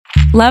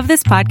Love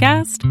this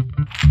podcast?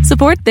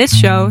 Support this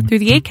show through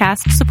the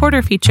Acast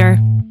supporter feature.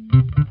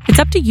 It's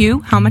up to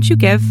you how much you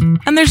give,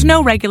 and there's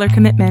no regular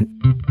commitment.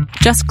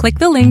 Just click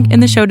the link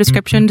in the show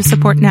description to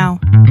support now.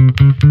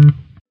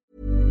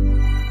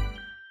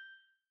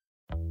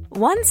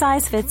 One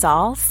size fits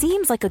all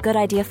seems like a good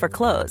idea for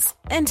clothes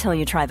until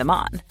you try them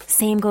on.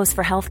 Same goes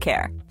for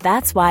healthcare.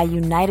 That's why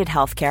United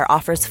Healthcare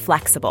offers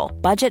flexible,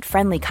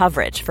 budget-friendly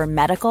coverage for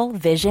medical,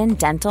 vision,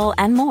 dental,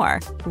 and more.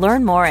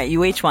 Learn more at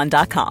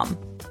uh1.com.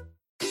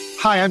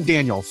 Hi, I'm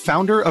Daniel,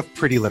 founder of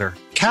Pretty Litter.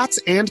 Cats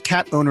and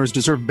cat owners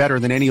deserve better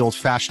than any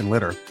old-fashioned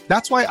litter.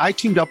 That's why I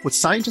teamed up with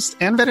scientists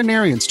and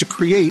veterinarians to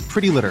create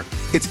Pretty Litter.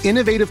 Its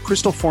innovative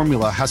crystal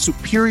formula has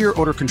superior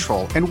odor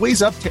control and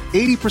weighs up to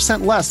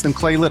 80% less than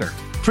clay litter.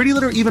 Pretty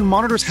Litter even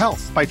monitors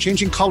health by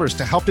changing colors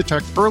to help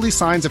detect early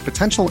signs of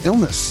potential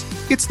illness.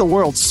 It's the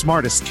world's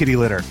smartest kitty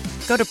litter.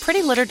 Go to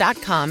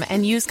prettylitter.com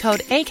and use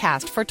code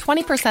ACAST for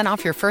 20%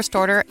 off your first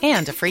order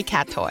and a free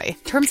cat toy.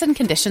 Terms and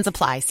conditions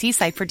apply. See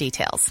site for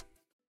details.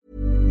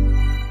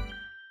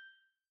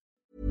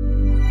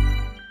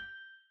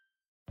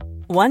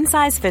 One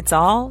size fits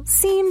all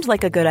seemed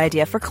like a good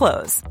idea for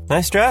clothes.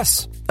 Nice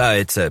dress.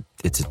 It's a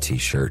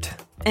t-shirt.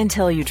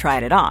 Until you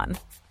tried it on.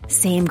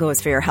 Same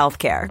goes for your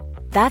healthcare.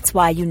 That's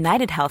why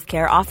United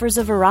Healthcare offers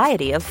a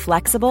variety of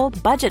flexible,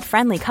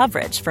 budget-friendly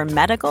coverage for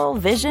medical,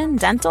 vision,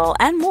 dental,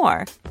 and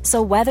more.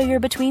 So whether you're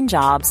between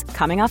jobs,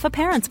 coming off a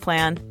parent's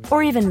plan,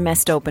 or even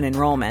missed open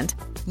enrollment,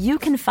 you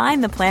can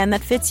find the plan that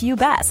fits you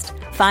best.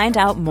 Find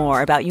out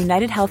more about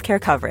United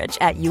Healthcare coverage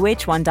at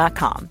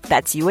uh1.com.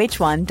 That's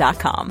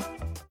uh1.com.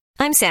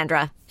 I'm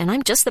Sandra, and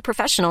I'm just the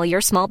professional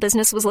your small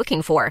business was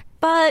looking for.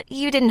 But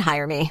you didn't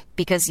hire me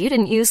because you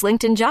didn't use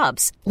LinkedIn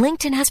Jobs.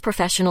 LinkedIn has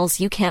professionals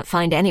you can't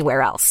find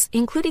anywhere else,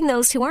 including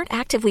those who aren't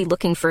actively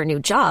looking for a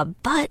new job,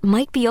 but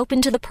might be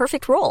open to the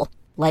perfect role,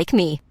 like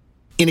me.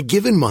 In a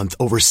given month,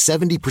 over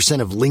 70%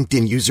 of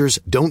LinkedIn users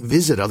don't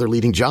visit other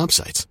leading job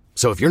sites.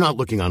 So if you're not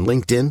looking on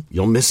LinkedIn,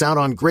 you'll miss out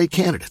on great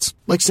candidates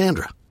like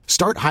Sandra.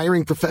 Start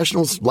hiring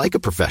professionals like a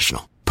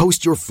professional.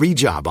 Post your free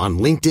job on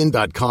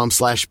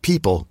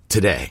linkedin.com/people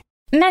today.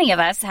 Many of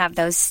us have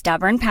those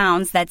stubborn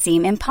pounds that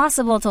seem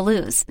impossible to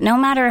lose, no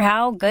matter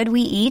how good we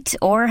eat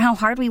or how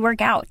hard we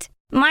work out.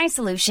 My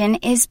solution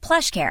is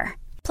PlushCare.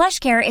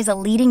 PlushCare is a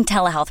leading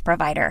telehealth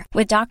provider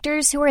with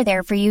doctors who are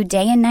there for you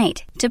day and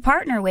night to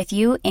partner with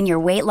you in your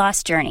weight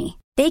loss journey.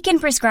 They can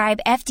prescribe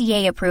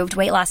FDA-approved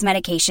weight loss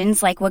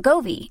medications like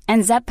Wegovy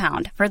and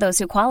Zepbound for those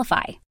who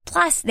qualify.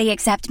 Plus, they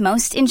accept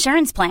most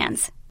insurance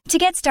plans. To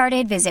get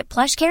started, visit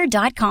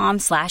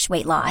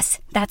plushcare.com/weightloss.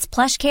 That's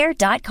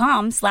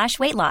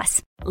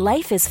plushcare.com/weightloss.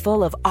 Life is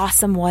full of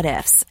awesome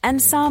what-ifs, and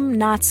some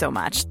not so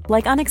much,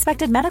 like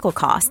unexpected medical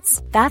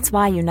costs. That's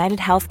why United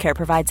Healthcare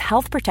provides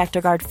Health Protector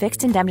Guard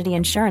fixed indemnity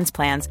insurance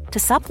plans to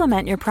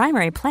supplement your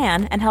primary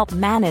plan and help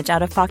manage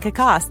out-of-pocket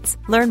costs.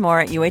 Learn more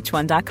at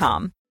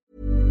uh1.com.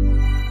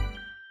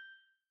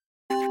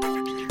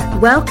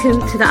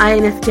 Welcome to the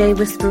INFJ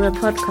Whisperer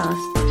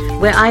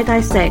podcast, where I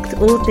dissect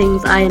all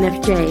things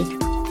INFJ.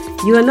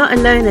 You are not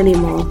alone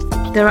anymore.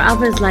 There are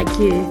others like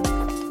you.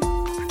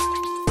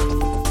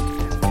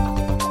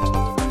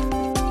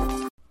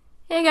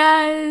 Hey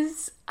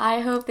guys!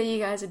 I hope that you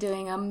guys are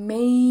doing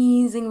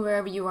amazing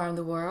wherever you are in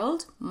the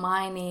world.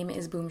 My name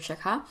is Boom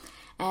Shikha,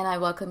 and I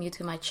welcome you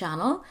to my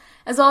channel.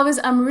 As always,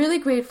 I'm really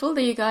grateful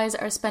that you guys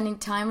are spending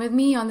time with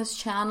me on this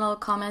channel,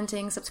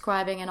 commenting,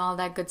 subscribing, and all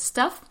that good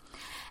stuff.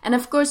 And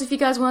of course, if you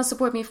guys want to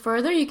support me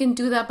further, you can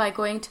do that by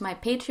going to my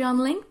Patreon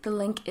link. The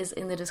link is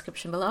in the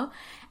description below.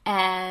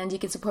 And you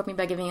can support me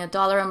by giving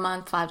 $1 a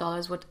month,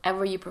 $5,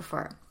 whatever you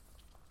prefer.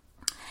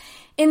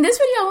 In this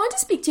video, I want to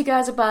speak to you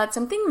guys about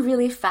something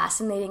really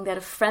fascinating that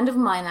a friend of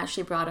mine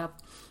actually brought up.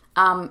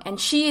 And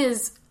she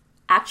has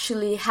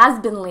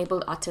been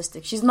labeled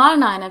autistic. She's not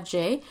an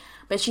INFJ,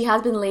 but she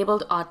has been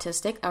labeled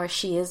autistic, or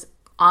she is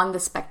on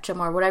the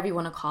spectrum, or whatever you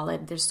want to call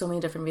it. There's so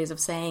many different ways of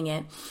saying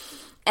it.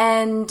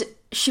 And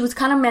she was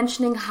kind of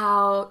mentioning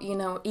how,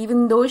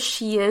 even though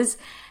she is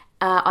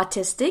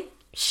autistic,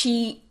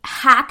 she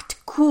hacked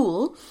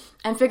cool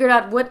and figured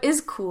out what is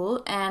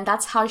cool, and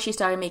that's how she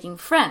started making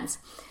friends.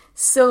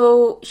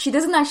 So she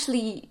doesn't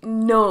actually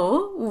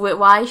know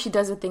why she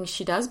does the things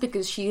she does,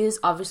 because she is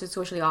obviously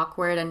socially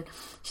awkward and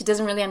she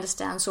doesn't really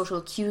understand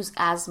social cues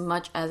as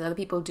much as other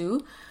people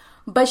do.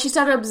 But she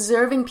started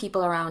observing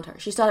people around her.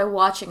 She started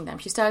watching them.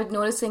 She started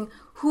noticing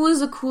who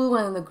is the cool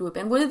one in the group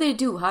and what do they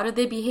do? How do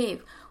they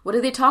behave? What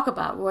do they talk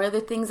about? What are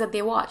the things that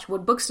they watch?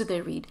 What books do they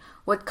read?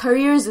 What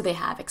careers do they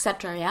have,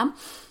 etc. Yeah?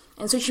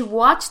 And so she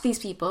watched these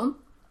people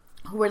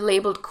who were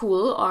labeled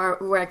cool or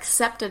were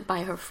accepted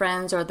by her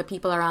friends or the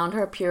people around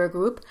her peer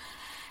group,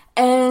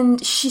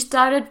 and she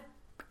started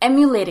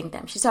emulating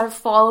them. She started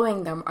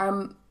following them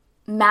or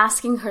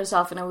masking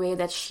herself in a way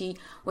that she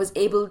was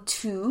able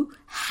to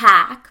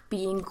hack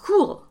being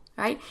cool,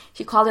 right?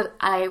 She called it,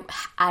 I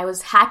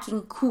was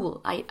hacking cool.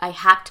 I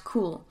hacked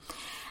cool.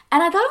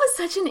 And I thought it was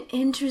such an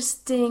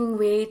interesting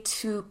way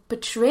to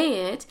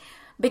portray it,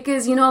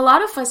 because, a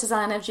lot of us as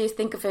INFJs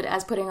think of it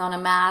as putting on a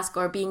mask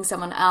or being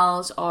someone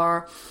else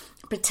or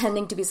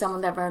pretending to be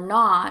someone that we're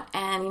not.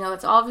 And,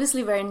 it's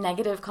obviously very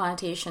negative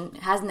connotation,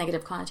 has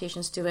negative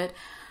connotations to it.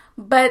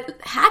 But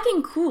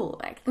hacking cool,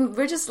 like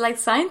we're just like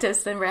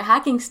scientists and we're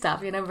hacking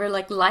stuff, we're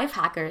like life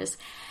hackers.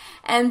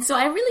 And so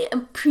I really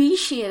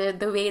appreciated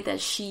the way that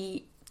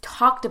she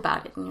talked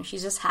about it.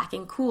 She's just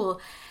hacking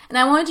cool. And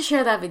I wanted to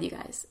share that with you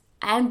guys.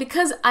 And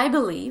because I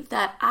believe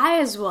that I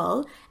as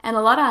well, and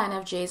a lot of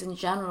INFJs in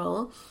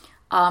general,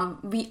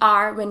 we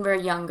are, when we're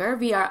younger,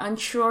 we are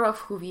unsure of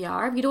who we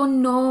are. We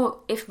don't know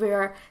if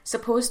we're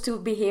supposed to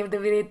behave the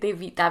way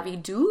that we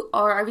do,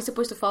 or are we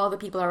supposed to follow the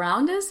people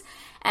around us?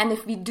 And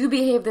if we do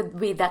behave the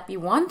way that we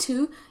want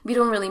to, we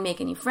don't really make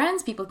any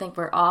friends. People think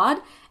we're odd.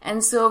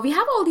 And so we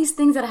have all these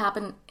things that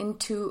happen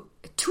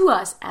to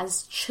us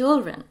as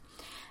children.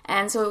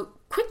 And so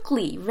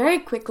very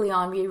quickly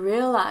on, we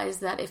realize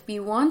that if we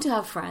want to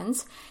have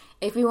friends,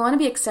 if we want to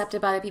be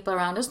accepted by the people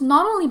around us,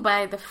 not only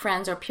by the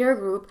friends or peer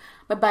group,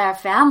 but by our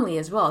family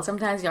as well.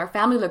 Sometimes our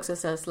family looks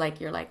at us like,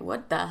 you're like,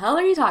 what the hell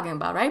are you talking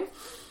about, right?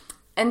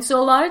 And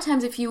so a lot of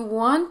times, if you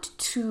want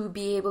to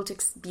be able to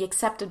be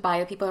accepted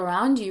by the people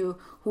around you,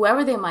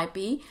 whoever they might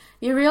be,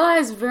 you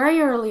realize very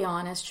early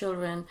on as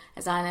children,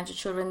 as INFJ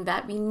children,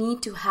 that we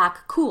need to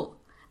hack cool.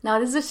 Now,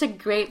 this is such a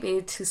great way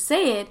to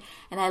say it,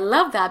 and I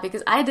love that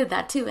because I did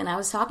that too, and I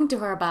was talking to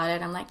her about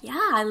it. I'm like,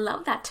 yeah, I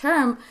love that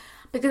term,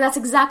 because that's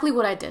exactly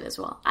what I did as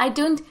well. I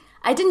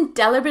didn't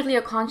deliberately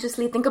or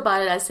consciously think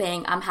about it as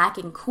saying I'm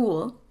hacking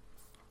cool,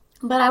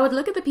 but I would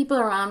look at the people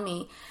around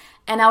me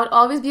and I would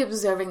always be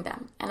observing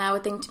them. And I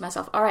would think to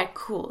myself, all right,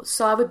 cool.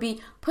 So I would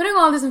be putting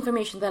all this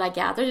information that I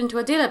gathered into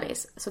a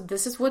database. So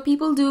this is what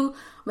people do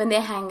when they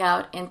hang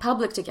out in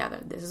public together.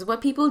 This is what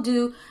people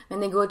do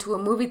when they go to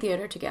a movie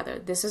theater together.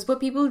 This is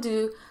what people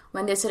do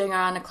when they're sitting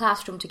around a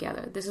classroom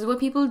together. This is what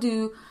people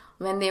do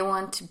when they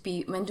want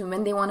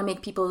to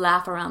make people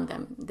laugh around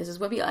them. This is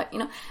what we,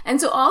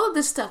 And so all of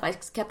this stuff, I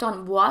kept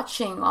on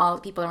watching all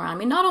the people around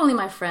me, not only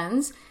my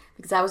friends,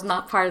 because I was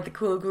not part of the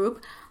cool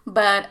group,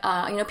 but,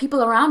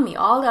 people around me,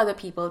 all the other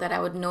people that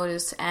I would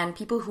notice, and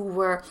people who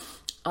were,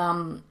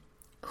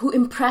 who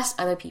impressed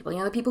other people,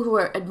 the people who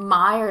were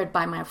admired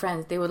by my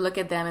friends. They would look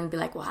at them and be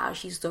like, wow,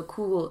 she's so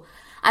cool.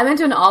 I went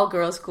to an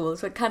all-girls school,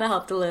 so it kind of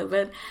helped a little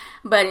bit.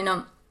 But,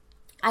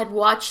 I'd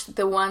watch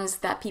the ones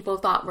that people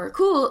thought were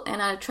cool,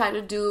 and I'd try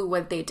to do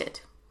what they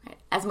did, right,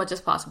 as much as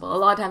possible. A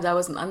lot of times I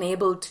was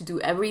unable to do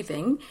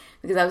everything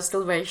because I was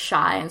still very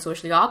shy and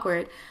socially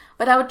awkward,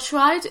 but I would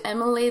try to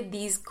emulate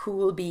these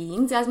cool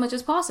beings as much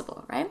as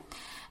possible, right?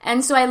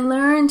 And so I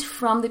learned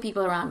from the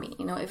people around me.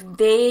 If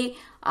they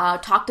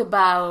talked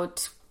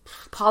about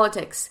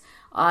politics,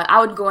 I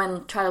would go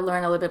and try to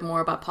learn a little bit more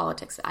about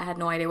politics. I had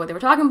no idea what they were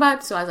talking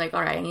about, so I was like,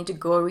 all right, I need to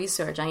go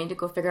research. I need to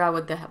go figure out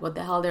what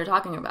the hell they're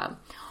talking about.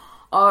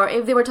 Or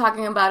if they were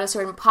talking about a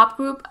certain pop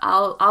group,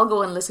 I'll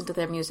go and listen to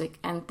their music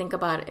and think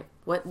about it,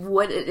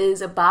 what it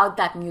is about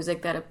that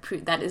music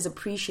that is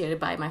appreciated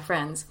by my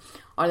friends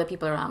or the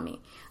people around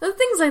me. So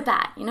things like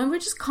that, we're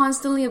just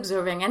constantly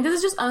observing. And this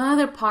is just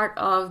another part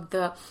of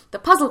the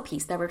puzzle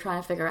piece that we're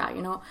trying to figure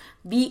out,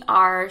 We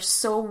are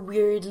so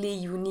weirdly,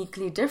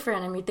 uniquely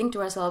different, and we think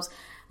to ourselves,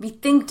 we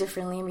think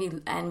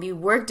differently, and we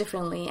work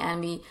differently,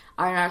 and we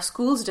are in our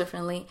schools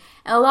differently.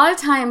 And a lot of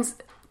times,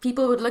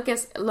 people would look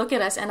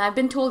at us, and I've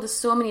been told this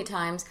so many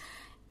times.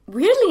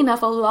 Weirdly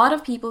enough, a lot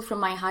of people from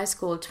my high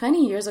school,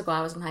 20 years ago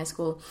I was in high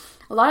school,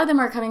 a lot of them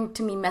are coming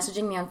to me,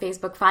 messaging me on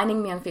Facebook,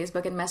 finding me on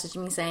Facebook and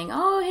messaging me saying,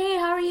 oh, hey,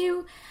 how are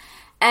you?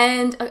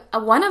 And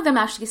one of them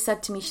actually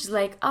said to me, she's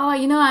like, oh,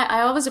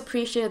 I always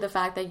appreciated the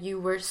fact that you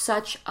were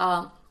such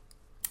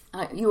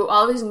you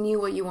always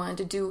knew what you wanted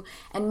to do,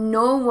 and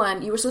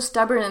you were so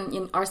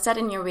stubborn or set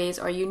in your ways,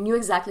 or you knew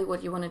exactly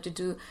what you wanted to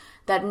do,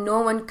 that no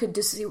one could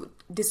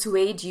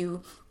dissuade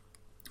you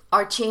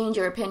or change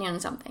your opinion on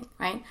something,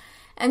 right?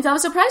 And so I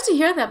was surprised to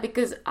hear that,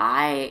 because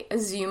I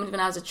assumed when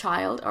I was a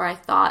child, or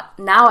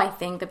now I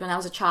think that when I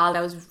was a child,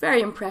 I was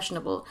very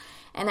impressionable,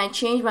 and I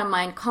changed my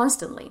mind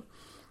constantly.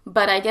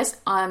 But I guess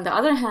on the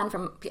other hand,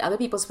 from other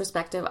people's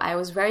perspective, I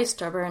was very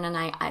stubborn, and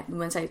I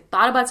once I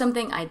thought about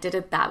something, I did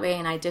it that way,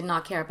 and I did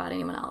not care about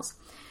anyone else.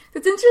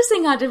 It's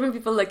interesting how different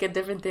people look at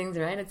different things,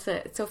 right?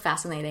 It's so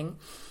fascinating.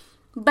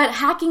 But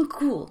hacking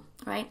cool,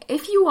 right?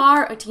 If you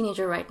are a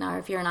teenager right now,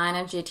 if you're an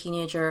INFJ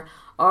teenager,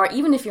 or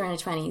even if you're in your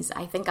 20s,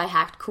 I think I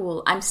hacked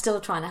cool. I'm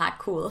still trying to hack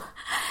cool.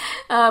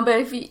 But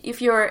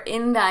if you're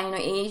in that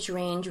age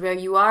range where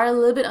you are a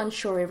little bit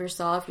unsure of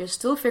yourself, you're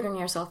still figuring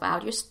yourself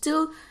out, you're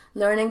still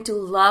learning to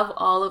love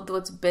all of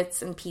those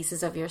bits and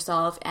pieces of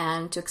yourself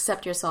and to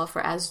accept yourself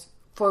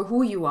for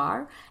who you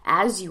are,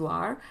 as you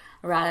are,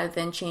 rather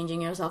than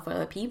changing yourself for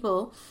other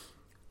people.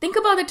 Think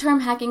about the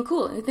term hacking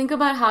cool, and think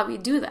about how we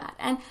do that.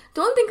 And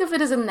don't think of it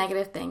as a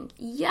negative thing.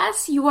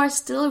 Yes, you are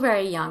still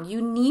very young.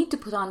 You need to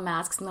put on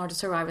masks in order to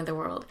survive in the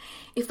world.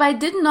 If I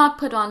did not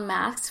put on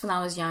masks when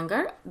I was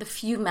younger, the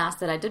few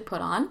masks that I did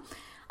put on,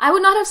 I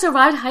would not have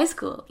survived high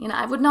school.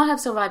 I would not have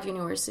survived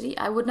university.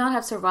 I would not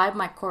have survived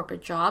my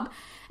corporate job.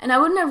 And I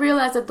wouldn't have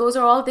realized that those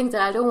are all things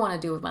that I don't want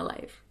to do with my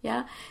life.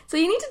 Yeah. So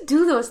you need to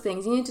do those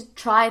things. You need to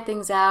try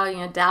things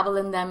out, dabble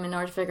in them in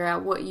order to figure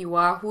out what you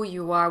are, who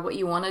you are, what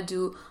you want to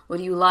do, what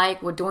do you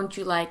like, what don't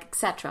you like,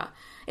 etc.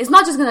 It's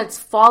not just going to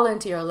fall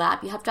into your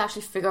lap. You have to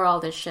actually figure all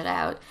this shit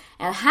out.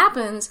 And it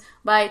happens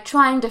by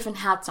trying different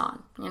hats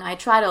on. I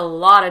tried a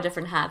lot of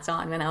different hats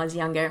on when I was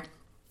younger.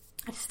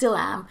 I still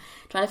am.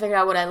 Trying to figure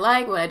out what I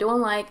like, what I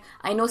don't like.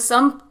 I know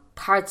some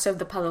parts of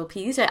the puzzle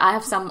piece. I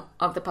have some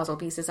of the puzzle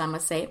pieces, I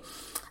must say.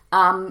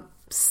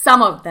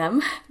 Some of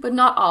them, but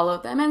not all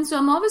of them. And so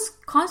I'm always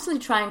constantly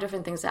trying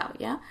different things out,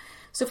 yeah?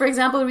 So for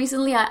example,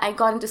 recently I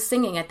got into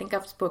singing. I think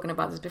I've spoken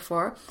about this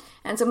before.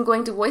 And so I'm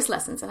going to voice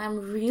lessons and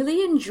I'm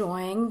really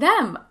enjoying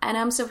them. And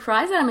I'm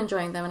surprised that I'm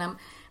enjoying them. And I'm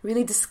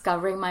really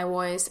discovering my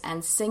voice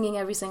and singing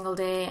every single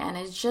day. And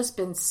it's just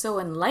been so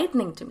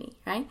enlightening to me,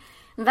 right?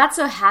 And that's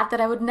a hat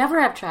that I would never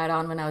have tried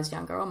on when I was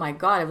younger. Oh my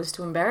God, it was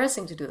too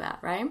embarrassing to do that,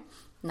 right?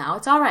 Now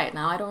it's all right.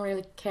 Now I don't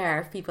really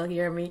care if people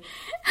hear me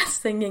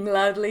singing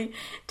loudly,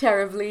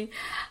 terribly,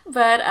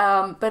 but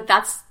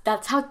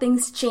that's how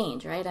things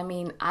change, right? I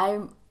mean,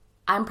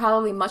 I'm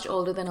probably much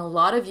older than a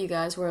lot of you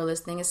guys who are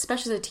listening,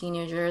 especially the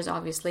teenagers,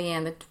 obviously,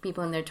 and the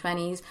people in their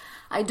 20s.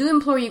 I do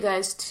implore you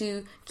guys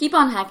to keep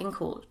on hacking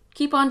cool.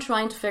 Keep on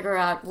trying to figure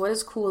out what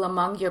is cool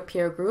among your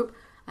peer group.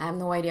 I have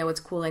no idea what's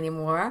cool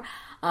anymore,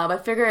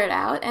 but figure it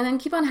out and then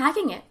keep on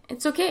hacking it.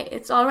 It's okay.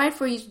 It's all right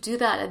for you to do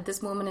that at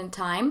this moment in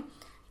time.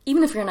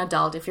 Even if you're an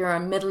adult, if you're a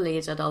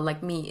middle-aged adult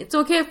like me, it's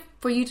okay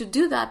for you to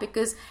do that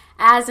because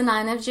as an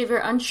INFJ, we're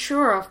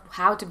unsure of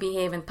how to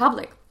behave in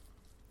public.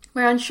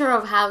 We're unsure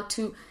of how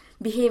to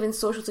behave in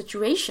social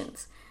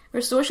situations.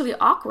 We're socially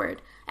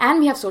awkward and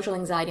we have social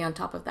anxiety on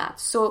top of that.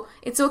 So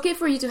it's okay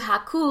for you to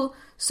hack cool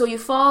so you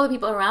follow the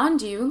people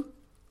around you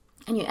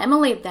and you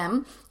emulate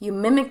them, you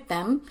mimic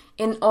them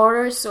in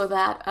order so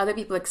that other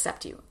people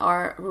accept you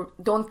or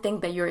don't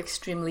think that you're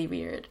extremely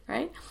weird,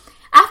 right?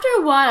 After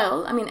a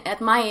while, I mean,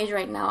 at my age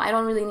right now, I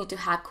don't really need to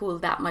hack cool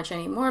that much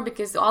anymore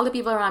because all the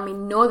people around me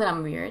know that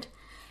I'm weird.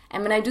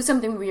 And when I do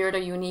something weird or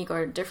unique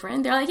or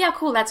different, they're like, yeah,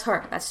 cool, that's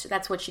her.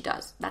 That's what she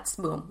does. That's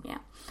boom, yeah.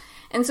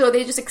 And so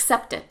they just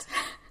accept it.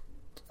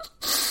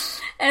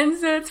 And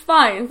so it's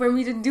fine for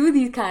me to do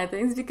these kind of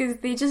things because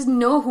they just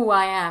know who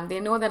I am.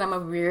 They know that I'm a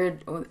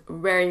weird,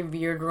 very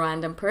weird,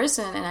 random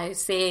person. And I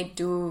say,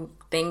 do,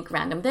 think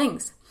random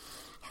things.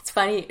 It's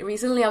funny,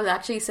 recently I was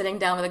actually sitting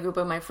down with a group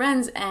of my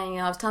friends and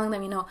I was telling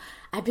them,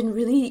 I've been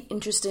really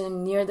interested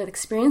in near-death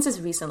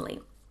experiences recently.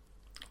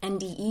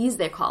 NDEs,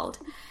 they're called.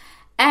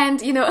 And,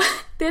 they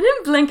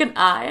didn't blink an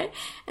eye.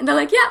 And they're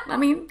like, yeah, I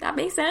mean, that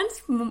makes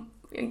sense.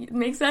 It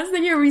makes sense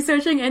that you're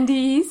researching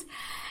NDEs.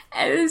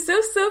 And it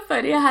was so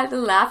funny. I had to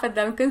laugh at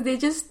them because they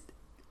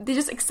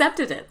just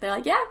accepted it. They're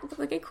like, yeah,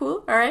 okay,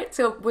 cool. All right.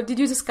 So what did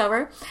you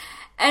discover?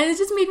 And it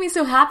just made me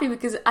so happy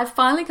because I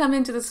finally come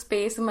into the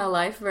space in my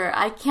life where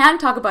I can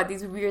talk about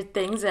these weird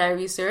things that I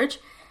research.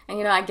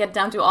 And, I get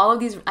down to all of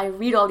these, I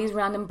read all these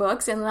random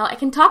books and now I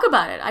can talk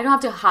about it. I don't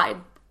have to hide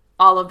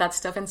all of that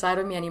stuff inside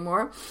of me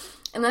anymore.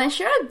 And then I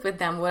shared with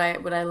them what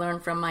I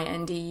learned from my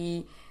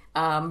NDE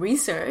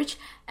research.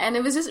 And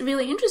it was just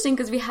really interesting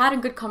because we had a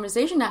good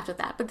conversation after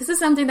that. But this is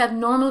something that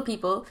normal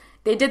people,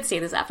 they did say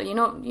this after,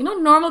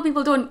 normal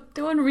people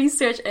don't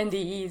research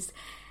NDEs.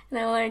 And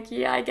I'm like,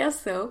 yeah, I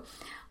guess so.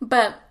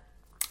 But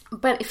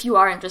if you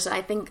are interested,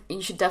 I think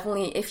you should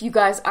definitely, if you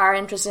guys are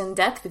interested in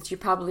death, which you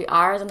probably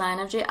are as an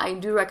INFJ, I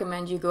do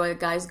recommend you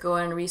guys go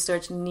and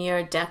research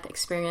near-death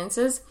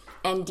experiences.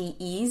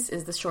 NDEs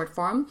is the short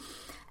form.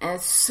 And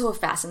it's so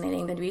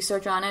fascinating, the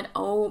research on it.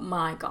 Oh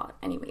my God.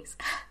 Anyways.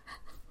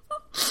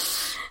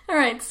 All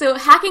right, so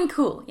hacking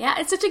cool. Yeah,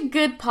 it's such a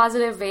good,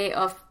 positive way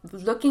of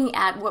looking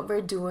at what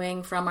we're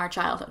doing from our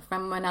childhood.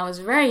 From when I was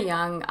very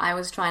young, I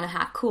was trying to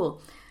hack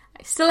cool.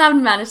 I still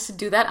haven't managed to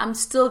do that. I'm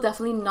still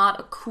definitely not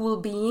a cool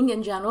being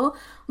in general,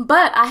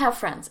 but I have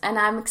friends and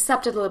I'm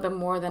accepted a little bit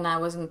more than I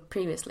wasn't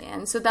previously.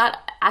 And so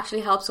that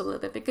actually helps a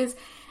little bit because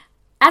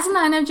as an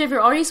INFJ,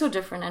 we're already so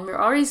different and we're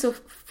already so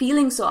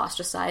feeling so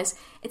ostracized.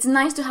 It's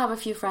nice to have a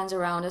few friends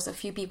around us, a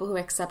few people who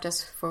accept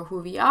us for who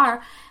we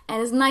are.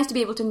 And it's nice to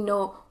be able to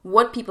know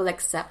what people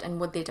accept and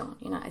what they don't.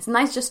 It's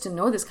nice just to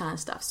know this kind of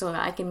stuff so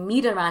that I can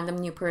meet a random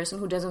new person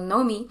who doesn't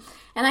know me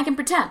and I can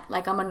pretend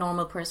like I'm a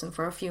normal person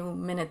for a few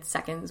minutes,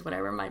 seconds,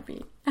 whatever it might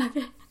be.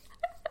 Okay.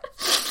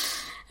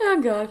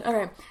 Oh God. All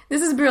right.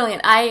 This is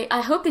brilliant.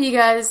 I hope that you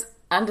guys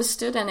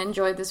understood and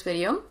enjoyed this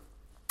video.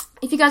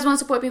 If you guys want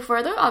to support me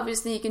further,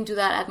 obviously you can do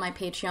that at my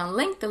Patreon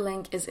link. The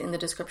link is in the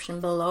description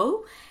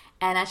below.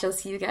 And I shall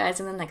see you guys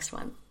in the next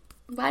one.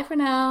 Bye for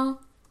now.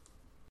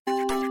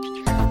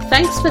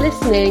 Thanks for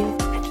listening.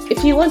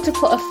 If you want to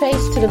put a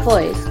face to the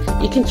voice,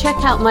 you can check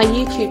out my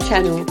YouTube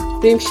channel,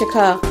 Boom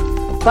Shikha.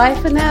 Bye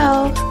for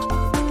now.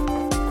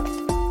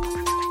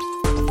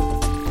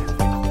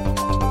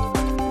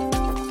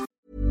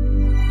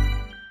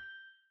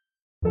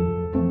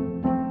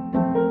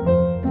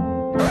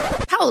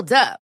 Hold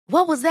up.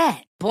 What was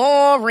that?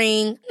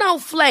 Boring. No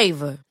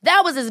flavor.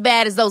 That was as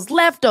bad as those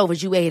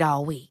leftovers you ate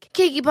all week.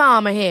 Keke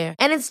Palmer here,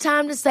 and it's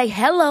time to say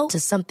hello to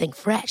something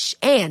fresh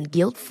and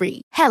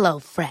guilt-free. Hello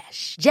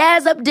Fresh.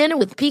 Jazz up dinner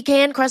with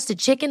pecan-crusted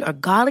chicken or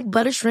garlic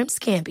butter shrimp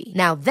scampi.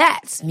 Now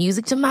that's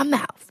music to my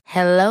mouth.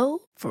 Hello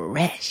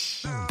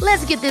Fresh.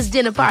 Let's get this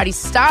dinner party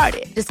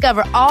started.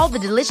 Discover all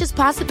the delicious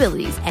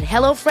possibilities at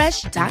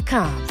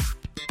HelloFresh.com.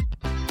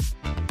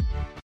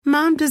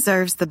 Mom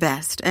deserves the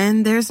best,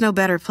 and there's no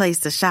better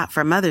place to shop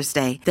for Mother's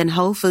Day than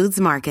Whole Foods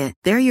Market.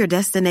 They're your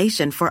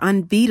destination for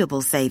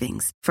unbeatable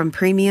savings, from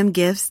premium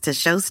gifts to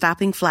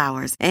show-stopping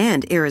flowers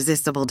and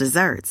irresistible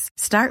desserts.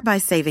 Start by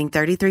saving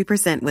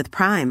 33% with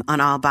Prime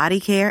on all body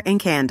care and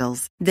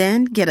candles.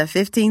 Then get a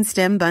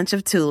 15-stem bunch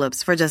of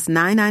tulips for just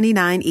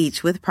 $9.99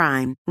 each with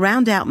Prime.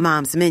 Round out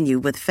Mom's menu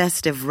with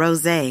festive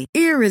rosé,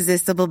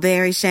 irresistible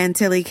berry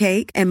chantilly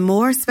cake, and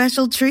more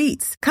special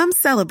treats. Come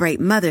celebrate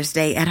Mother's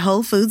Day at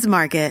Whole Foods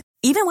Market.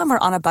 Even when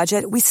we're on a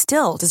budget, we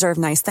still deserve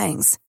nice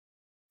things.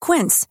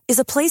 Quince is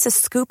a place to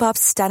scoop up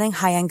stunning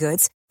high-end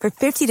goods for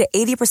 50 to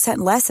 80%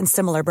 less than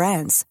similar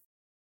brands.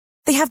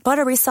 They have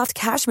buttery soft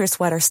cashmere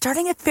sweaters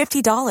starting at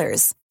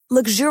 $50,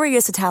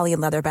 luxurious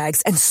Italian leather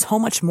bags, and so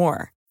much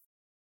more.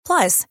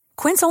 Plus,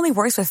 Quince only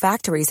works with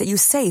factories that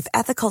use safe,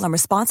 ethical, and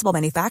responsible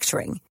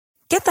manufacturing.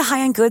 Get the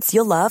high-end goods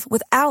you'll love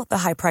without the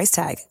high price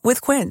tag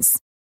with Quince.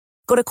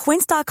 Go to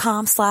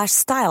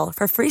quince.com/style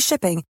for free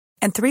shipping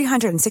and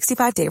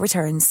 365-day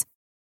returns.